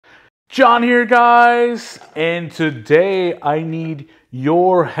John here, guys, and today I need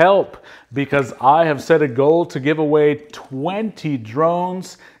your help because I have set a goal to give away 20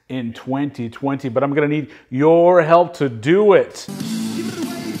 drones in 2020, but I'm gonna need your help to do it.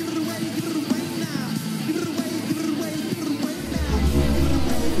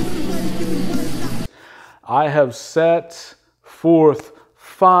 I have set forth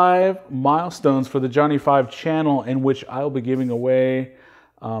 5 milestones for the Johnny 5 channel in which I'll be giving away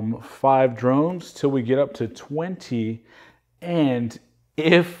 5 drones till we get up to 20. And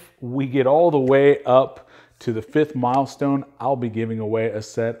if we get all the way up to the 5th milestone, I'll be giving away a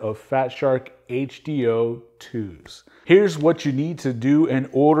set of Fat Shark HDO2s. Here's what you need to do in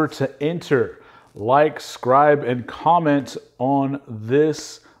order to enter. Like, subscribe, and comment on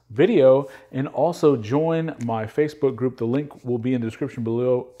this video, and also join my Facebook group. The link will be in the description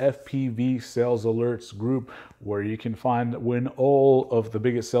below. FPV Sales Alerts group, where you can find when all of the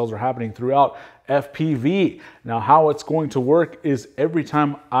biggest sales are happening throughout FPV. Now, how it's going to work is every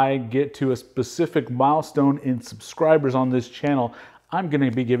time I get to a specific milestone in subscribers on this channel, I'm going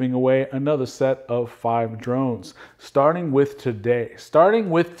to be giving away another set of 5 drones, starting with today. Starting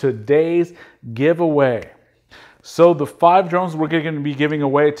with today's giveaway. So the 5 drones we're going to be giving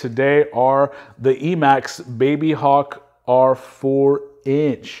away today are the Emax Babyhawk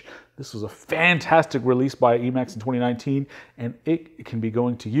R4-inch. This was a fantastic release by Emax in 2019, and it can be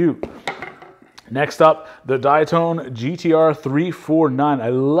going to you. Next up, the Diatone GTR 349. I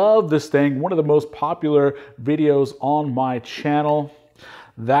love this thing. One of the most popular videos on my channel.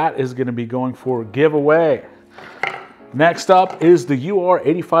 That is going to be going for giveaway. Next up is the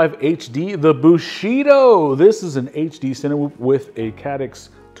UR85 HD, the Bushido. This is an HD Cinewoop with a Caddx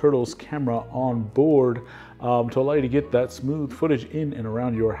Turtles camera on board to allow you to get that smooth footage in and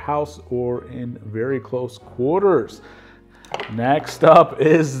around your house or in very close quarters. Next up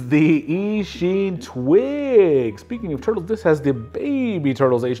is the Eachine Twig. Speaking of turtles, this has the Baby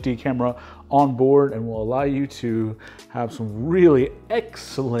Turtles HD camera on board and will allow you to have some really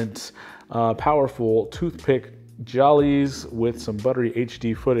excellent, powerful toothpick jollies with some buttery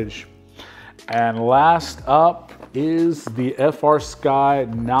HD footage. And last up is the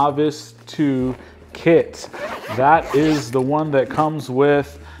FrSky Novice 2 kit. That is the one that comes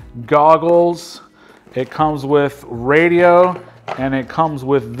with goggles, it comes with radio, and it comes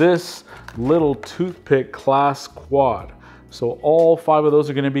with this little toothpick class quad. So all 5 of those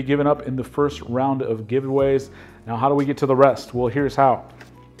are going to be given up in the first round of giveaways. Now, how do we get to the rest? Well, here's how.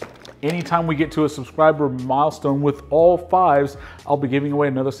 Anytime we get to a subscriber milestone with all 5s, I'll be giving away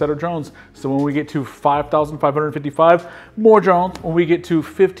another set of drones. So when we get to 5,555, more drones. When we get to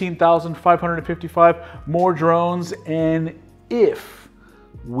 15,555, more drones. And if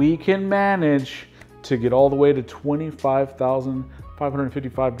we can manage to get all the way to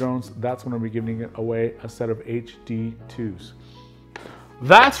 25,555 drones, that's when I'll be giving away a set of HD2s.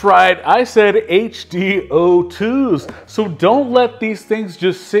 That's right, I said HDO2s. So don't let these things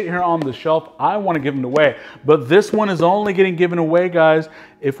just sit here on the shelf. I want to give them away. But this one is only getting given away, guys,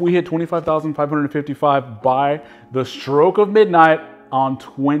 if we hit 25,555 by the stroke of midnight on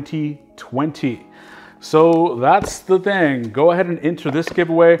 2020. So that's the thing. Go ahead and enter this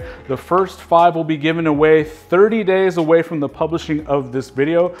giveaway. The first 5 will be given away 30 days away from the publishing of this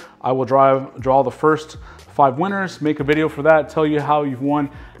video. I will draw the first 5 winners, make a video for that, tell you how you've won,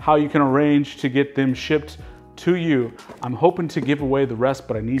 how you can arrange to get them shipped to you. I'm hoping to give away the rest,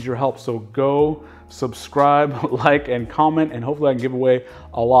 but I need your help. So go subscribe, like, and comment, and hopefully I can give away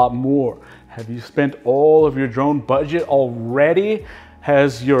a lot more. Have you spent all of your drone budget already?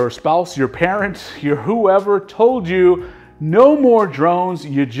 Has your spouse, your parent, your whoever told you no more drones,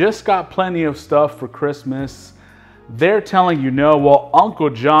 you just got plenty of stuff for Christmas? They're telling you no. Well, Uncle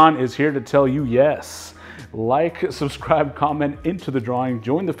John is here to tell you yes. Like, subscribe, comment, into the drawing,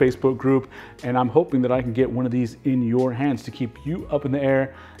 join the Facebook group, and I'm hoping that I can get one of these in your hands to keep you up in the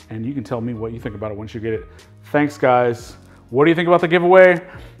air, and you can tell me what you think about it once you get it. Thanks, guys. What do you think about the giveaway?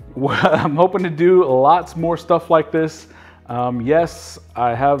 I'm hoping to do lots more stuff like this. Yes,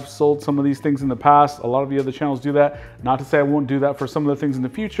 I have sold some of these things in the past. A lot of the other channels do that. Not to say I won't do that for some of the things in the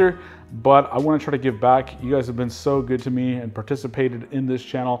future, but I want to try to give back. You guys have been so good to me and participated in this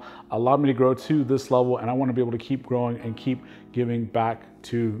channel, allowed me to grow to this level, and I want to be able to keep growing and keep giving back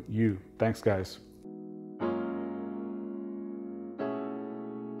to you. Thanks, guys.